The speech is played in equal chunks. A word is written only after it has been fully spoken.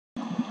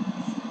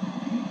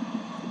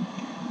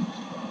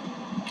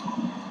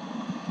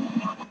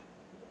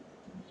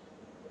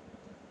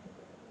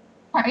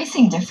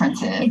pricing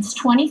differences? It's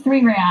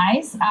 23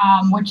 reais,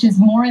 which is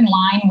more in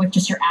line with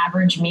just your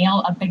average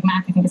meal. A Big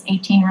Mac, I think, is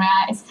 18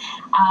 reais.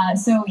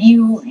 So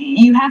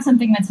you have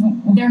something that's,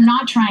 they're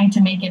not trying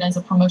to make it as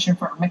a promotion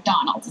for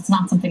McDonald's. It's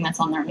not something that's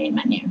on their main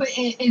menu. But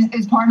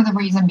is part of the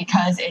reason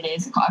because it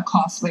is a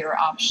costlier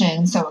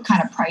option, so it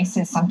kind of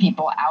prices some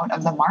people out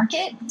of the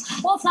market?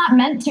 Well, it's not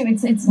meant to.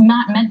 It's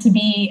not meant to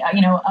be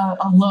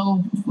a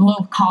low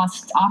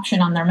cost option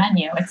on their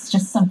menu. It's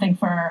just something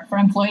for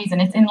employees,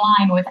 and it's in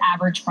line with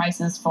average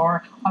prices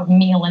for a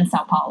meal in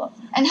Sao Paulo.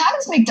 And how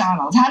does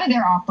McDonald's, how do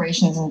their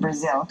operations in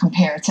Brazil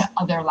compare to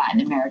other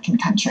Latin American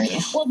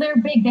countries? Well, they're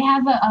big. They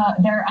have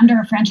they're under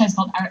a franchise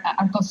called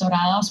Arcos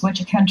Dourados,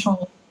 which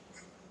control.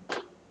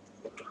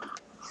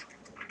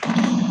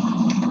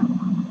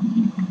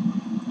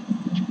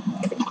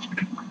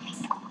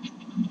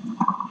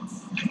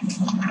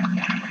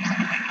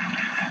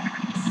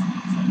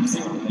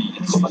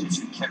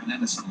 To Kevin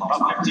Ellison last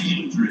night after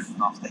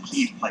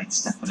he had played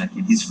Stepanek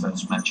in his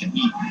first match, and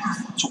he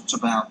talked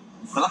about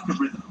the lack of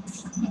rhythm.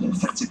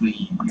 Effectively,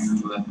 you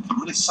can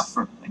really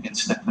suffer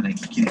against Stepanek.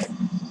 He can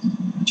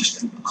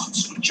just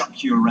constantly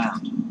junk you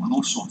around on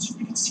all sorts.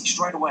 You can see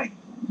straight away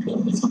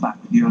off the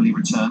back with the early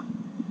return.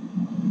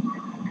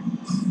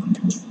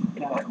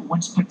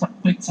 Wind's picked up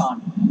big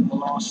time in the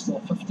last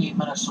 15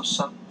 minutes or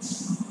so.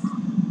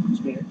 As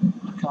we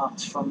look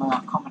out from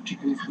our commentary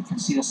booth, we can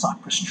see the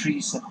cypress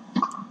trees are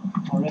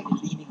already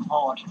leaning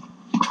hard.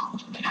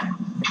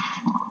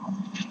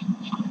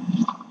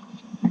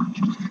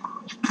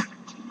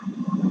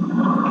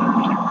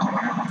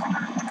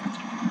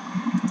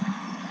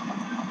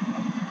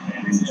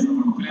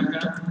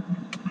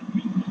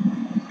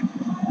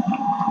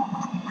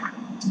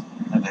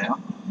 There they are,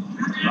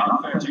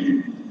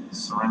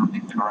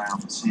 surrounding the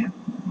grounds here.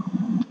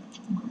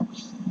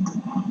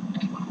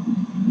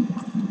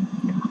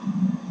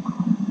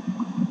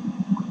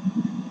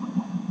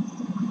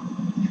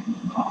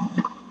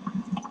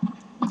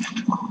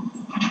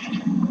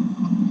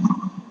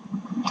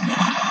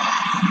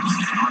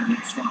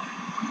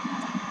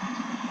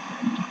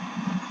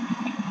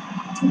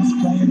 He's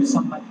playing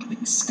some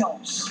big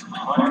sculpts.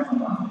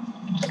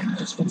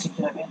 This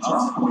particular event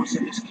over the course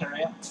of his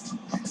career.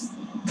 It's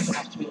going to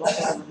have to be a lot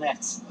better than that.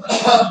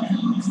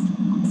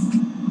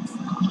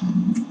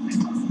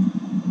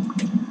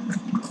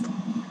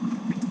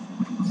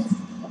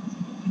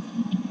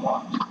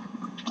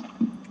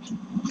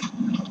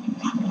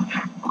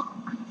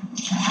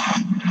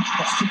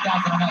 That's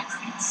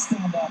 2008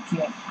 stand out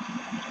here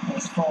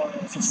as far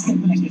as the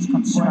Stepanek is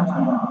concerned.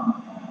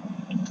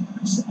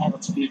 He's able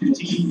to beat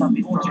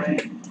Fabi Ferrer.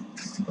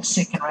 The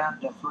second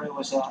round, Ferrer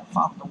was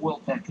 5 in the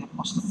world back then,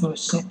 lost the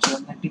first set to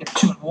him, then beat him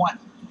 2-1.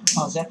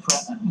 How's that for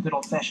a good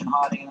old-fashioned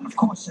hiding? And of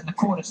course, in the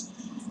quarters,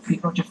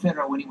 beat Roger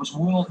Federer when he was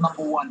world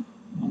 #1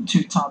 in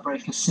 2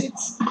 tiebreaker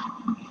sets.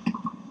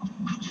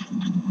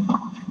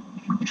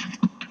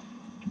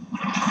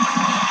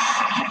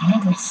 If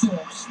memory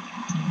serves, he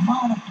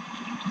might have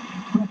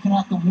broken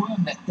out the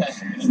worm that day.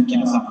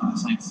 Give us up for the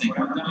same thing.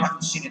 We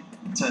haven't seen it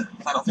to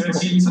that often. I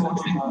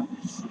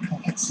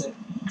think it's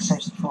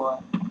safe for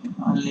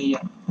only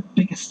the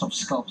biggest of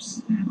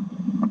sculpts.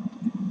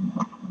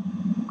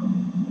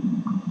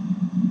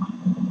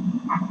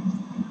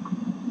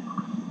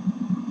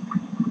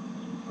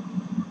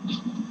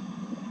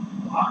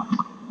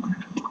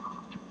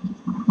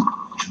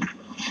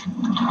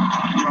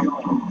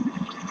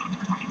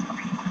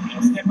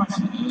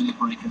 Early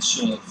break and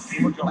serve.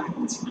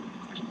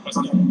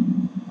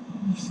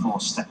 4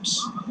 steps.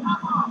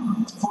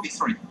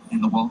 43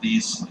 in the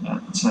worldies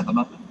at the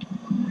moment.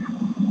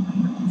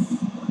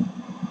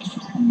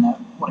 And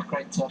what a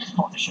great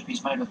partnership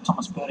he's made with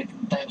Thomas Berdych in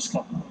the Davis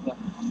Cup over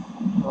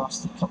the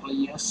last couple of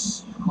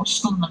years. Of course,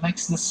 still in the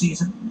mix this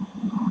season.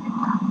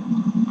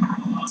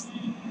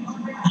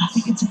 And I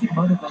think it's a big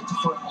motivator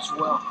for him as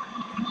well.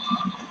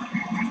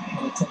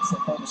 When he takes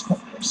that Davis Cup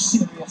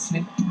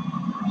seriously.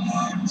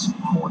 It's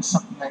always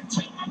something that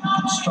he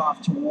can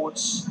strive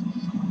towards.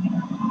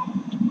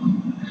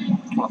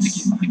 Well, I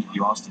think if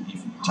you asked him, he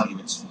would tell you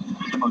it's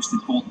the most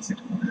important thing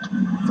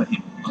for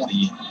him of the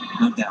year,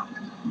 no doubt.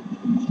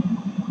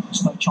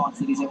 There's no chance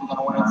that he's ever going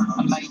to win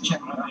a major,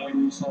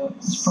 so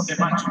it's probably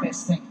the next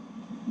best thing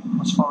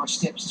as far as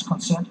steps is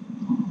concerned.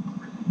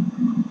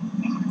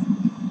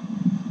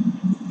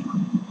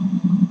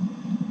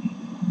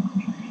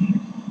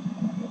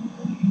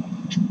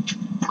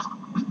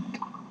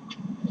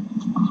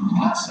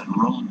 And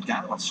Roland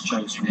Garros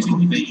chosen as the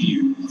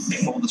venue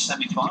for the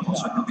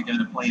semi-finals, so he'll be going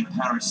to play in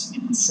Paris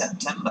in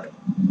September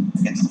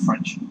against the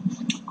French.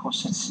 Of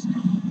course, it's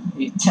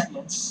the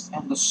Italians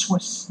and the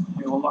Swiss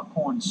who will lock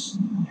horns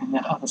in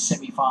that other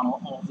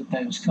semi-final of the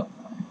Davis Cup.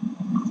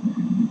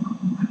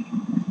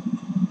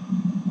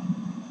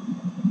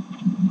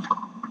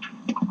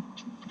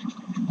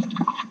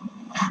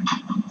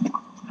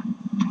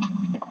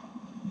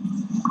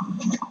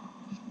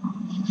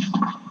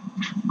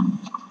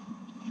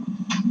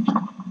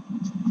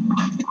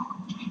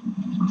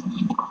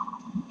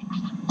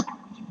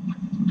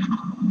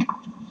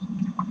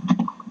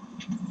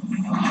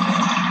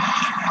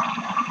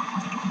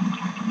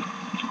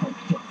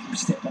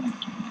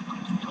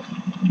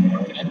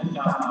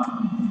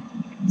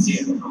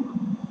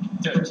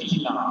 30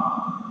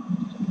 love.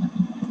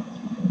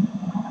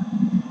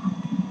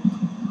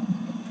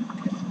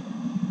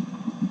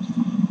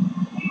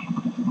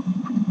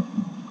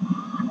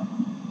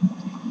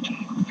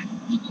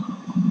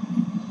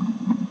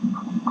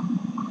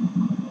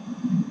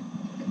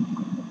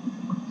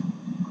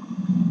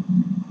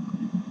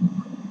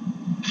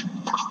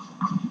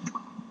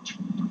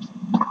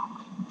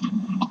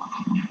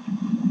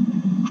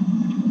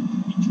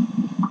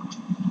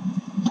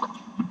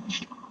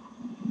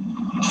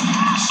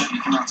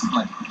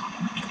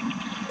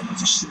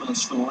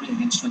 Story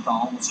against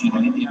Nadal, was in the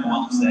Indian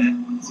Wells there.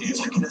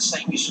 Exactly the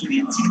same use of the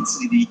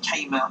intensity that he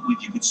came out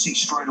with. You could see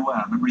straight away.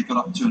 I remember he got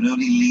up to an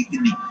early lead,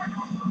 didn't he?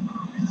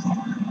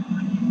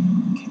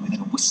 Came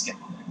within a whisker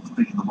of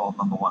being the world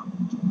 #1.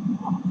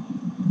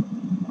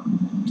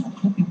 I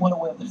could be well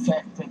aware of the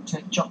fact that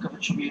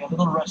Djokovic will be a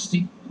little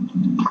rusty.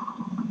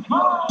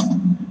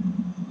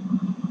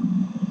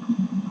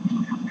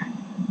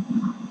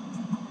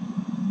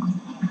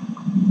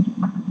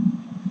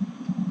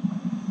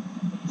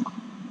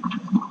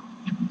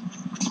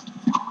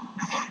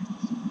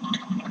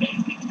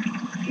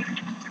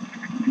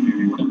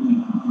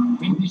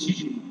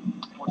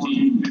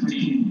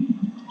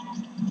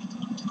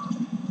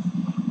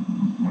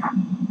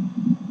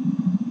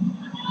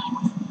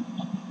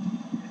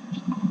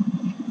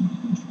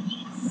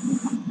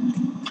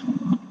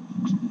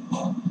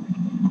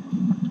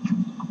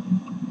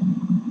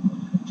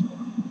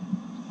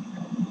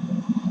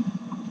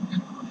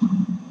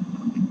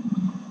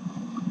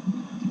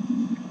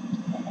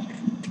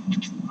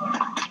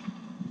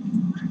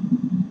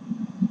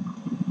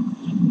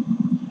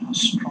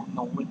 Strong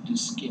the wind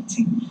is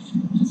getting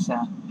with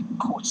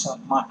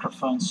courtside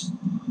microphones. The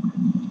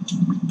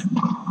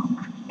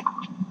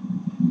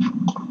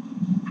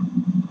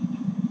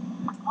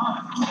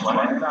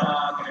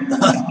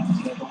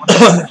wind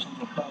directions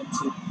will play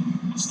into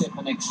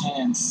Stepanek's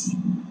hands.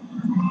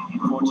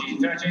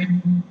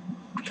 40-30.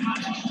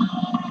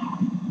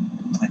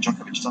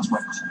 Djokovic does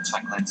wear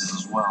contact lenses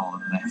as well,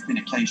 and there have been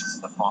occasions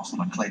in the past on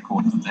a clay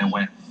court, haven't there,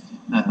 where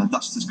the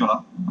dust has got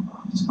up,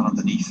 it's gone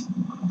underneath.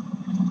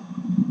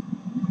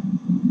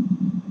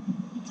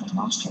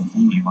 Last year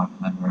here, you might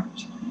remember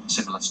a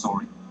similar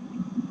story.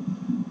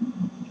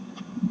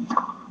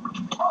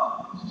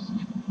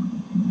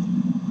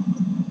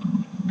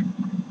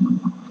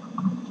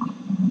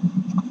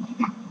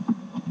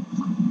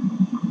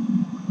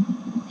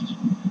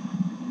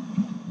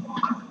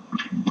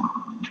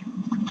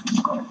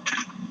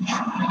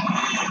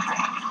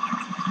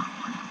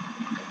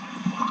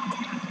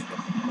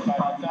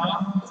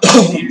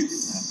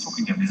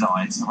 Talking of his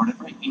eyes, I read a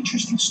very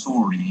interesting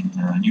story in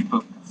a new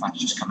book, in fact,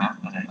 just come out,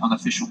 an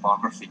unofficial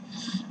biography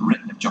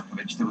written of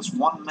Djokovic. There was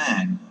one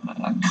man,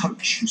 a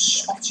coach, who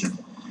spotted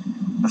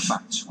the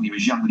fact when he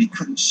was young that he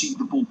couldn't see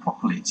the ball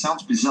properly. It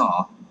sounds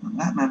bizarre, but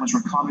that man was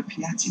Riccardo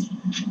Piatti.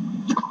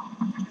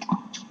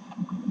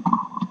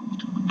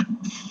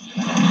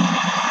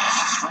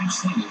 It's a strange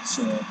thing. It's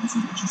a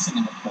Richardson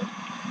in the book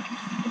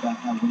about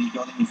how when he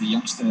got in as a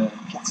youngster,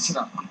 Piatti said,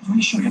 "I'm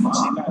pretty sure you're not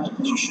seeing the ball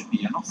as you should be.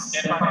 You're not."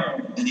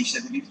 And he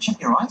said, "Have you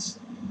checked your eyes?"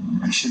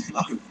 He said,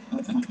 "No."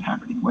 And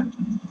apparently he went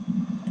and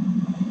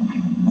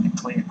it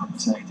cleared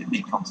that he didn't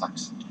need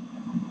contacts.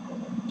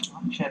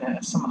 I had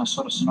a similar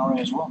sort of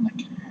scenario as well,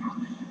 Nick.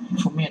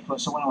 For me, it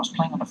was when I was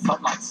playing on the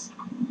floodlights.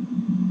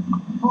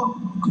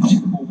 Couldn't see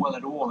the ball well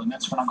at all, and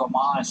that's when I got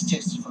my eyes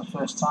tested for the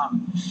first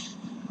time.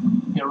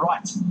 You're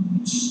right,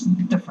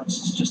 the difference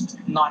is just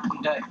night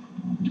and day.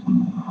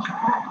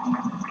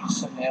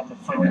 Certainly able to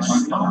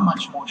focus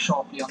much more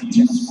sharply on the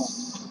tennis ball.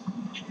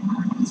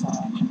 So,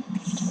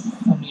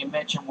 only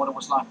imagine what it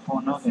was like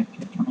for Novak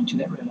coming to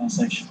that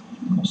realization.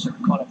 Of course,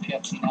 Riccardo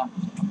Piatti now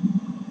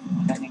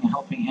lending a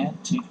helping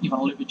hand to Ivan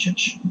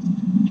Ljubicic,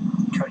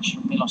 coach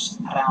Milos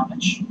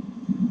Raonic.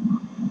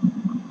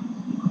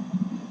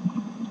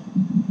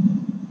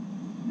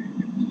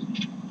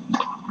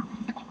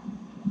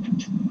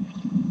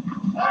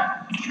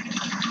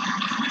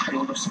 A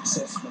lot of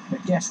success with the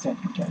Gasquet.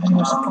 They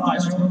were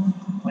surprised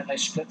when they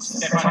split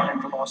at the time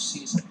of the last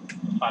season.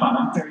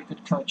 Very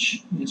good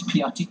coach is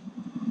Piatti.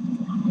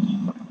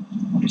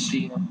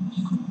 Obviously,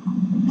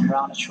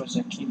 Raonic was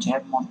keen to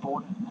have him on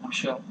board, and I'm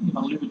sure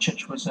Ivan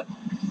Ljubicic was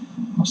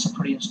also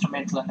pretty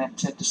instrumental in that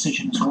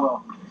decision as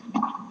well.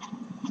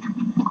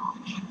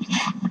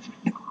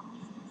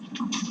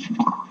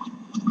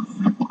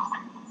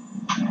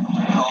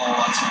 Oh,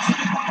 that's a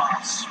technical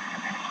pass.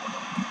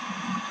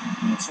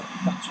 That's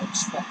what to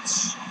expect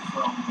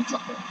from the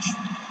Djokovic.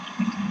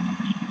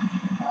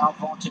 Our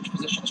vantage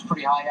position is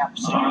pretty high up,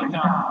 so you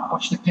can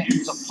watch the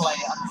patterns of play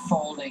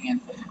unfolding,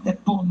 and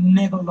that ball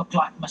never looked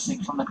like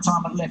missing from the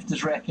time it left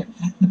his racket.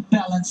 The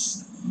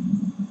balance,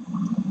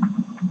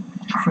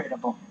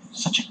 incredible.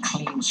 Such a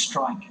clean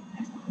strike.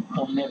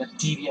 Ball never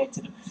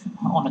deviated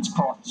on its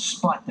path,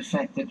 despite the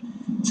fact that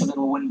it's a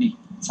little windy.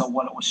 That's how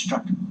well it was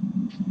struck.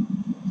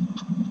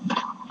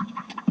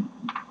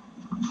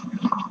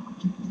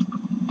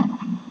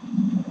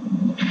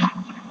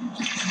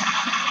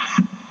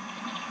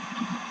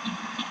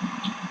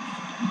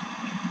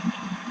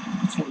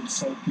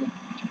 so good.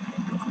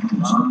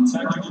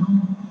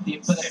 The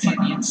ability and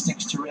the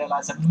instincts to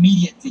realize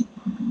immediately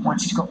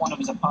once he's got one of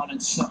his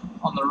opponents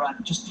on the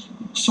run. Just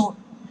saw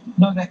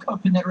Novak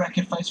open that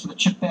racket face with a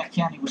chip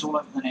backhand, he was all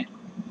over the net.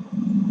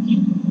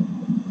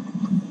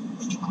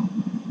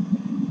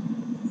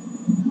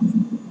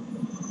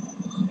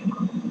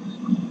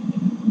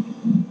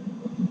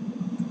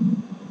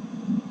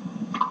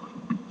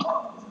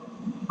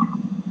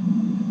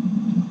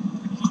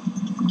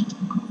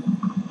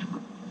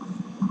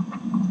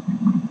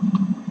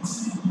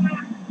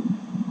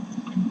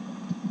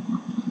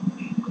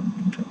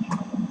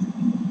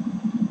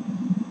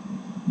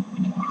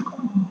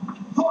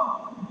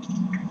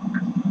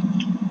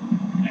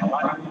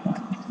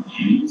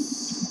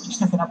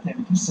 Just looking up there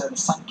because the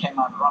sun came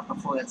out right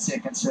before that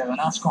second serve, and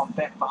now it's gone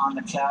back behind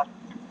the cloud.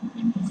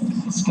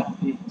 It's going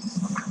to be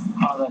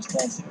one of those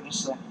days. They're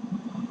just a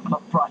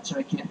lot brighter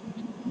again.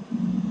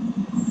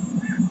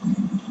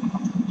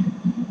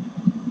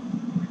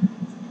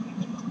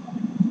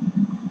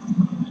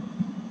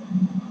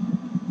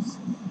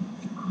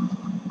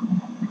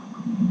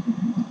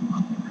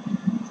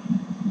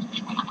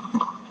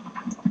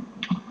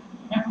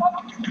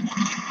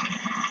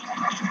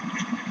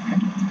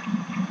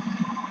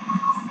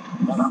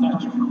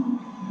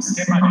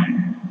 Step ahead.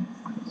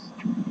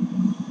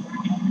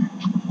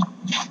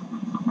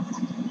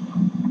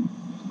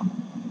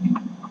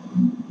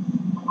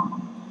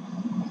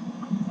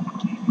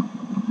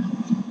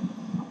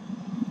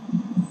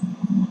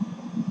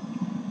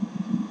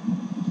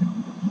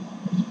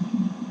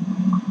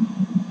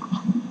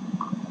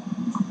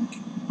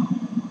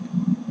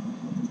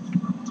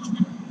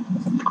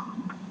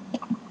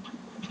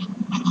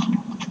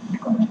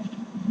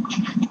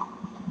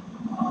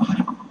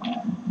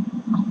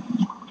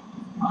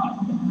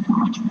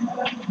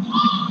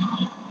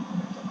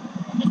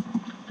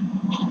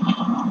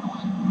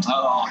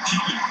 Oh,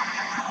 cheeky.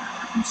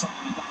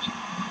 Something like that.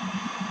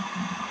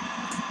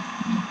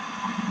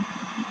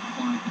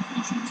 Quite the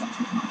finishing touch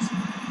was nice.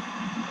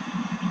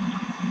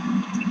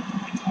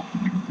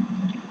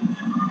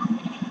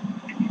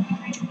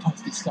 Both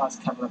these guys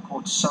cover the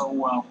court so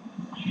well.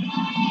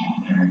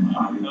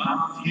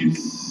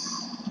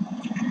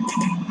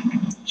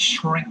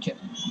 Shrink it.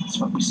 That's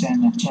what we say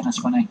in the tennis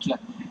vernacular.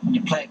 When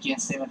you play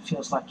against them, it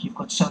feels like you've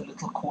got so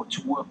little court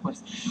to work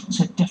with,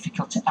 so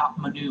difficult to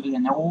outmaneuver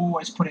them. They're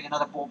always putting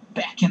another ball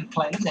back in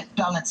play. Look at that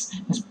balance.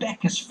 His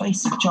back is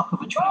facing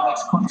Djokovic when he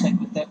makes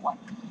contact with that one.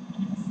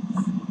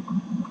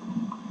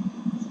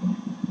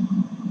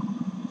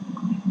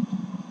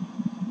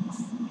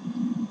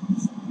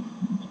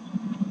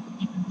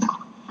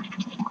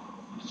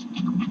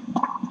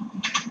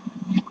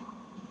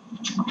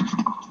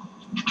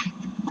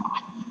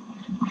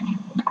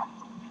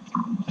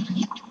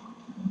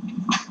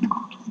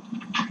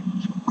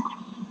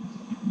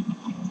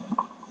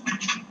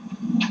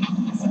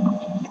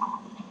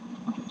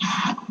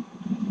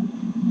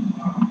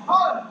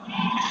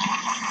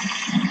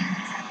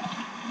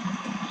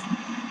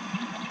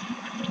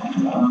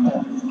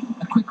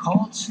 A quick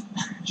hold.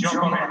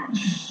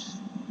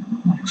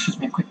 Excuse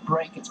me, a quick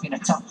break. It's been a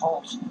tough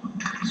hold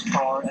as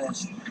far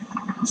as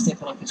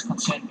Stepanek is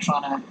concerned,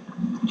 trying to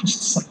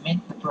just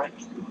cement the break.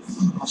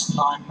 Almost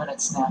 9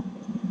 minutes now.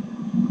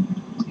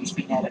 He's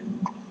been at it.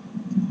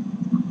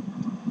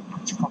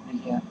 It's probably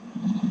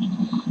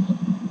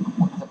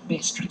one of the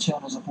best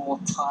returners of all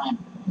time.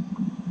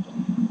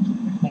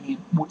 Many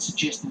would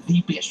suggest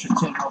the best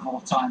returner of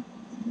all time.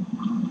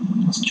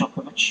 It's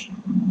Djokovic.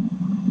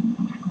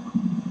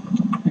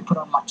 We put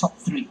on my top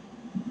 3.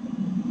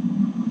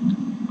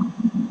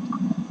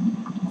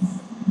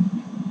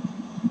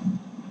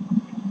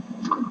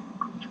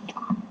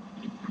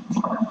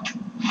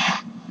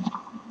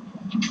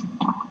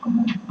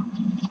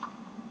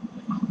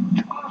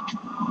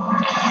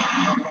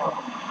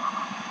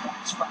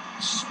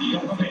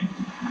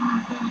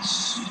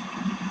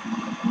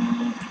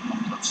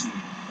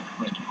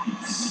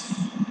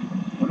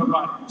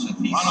 So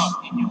these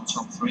in your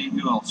top 3,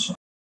 who else?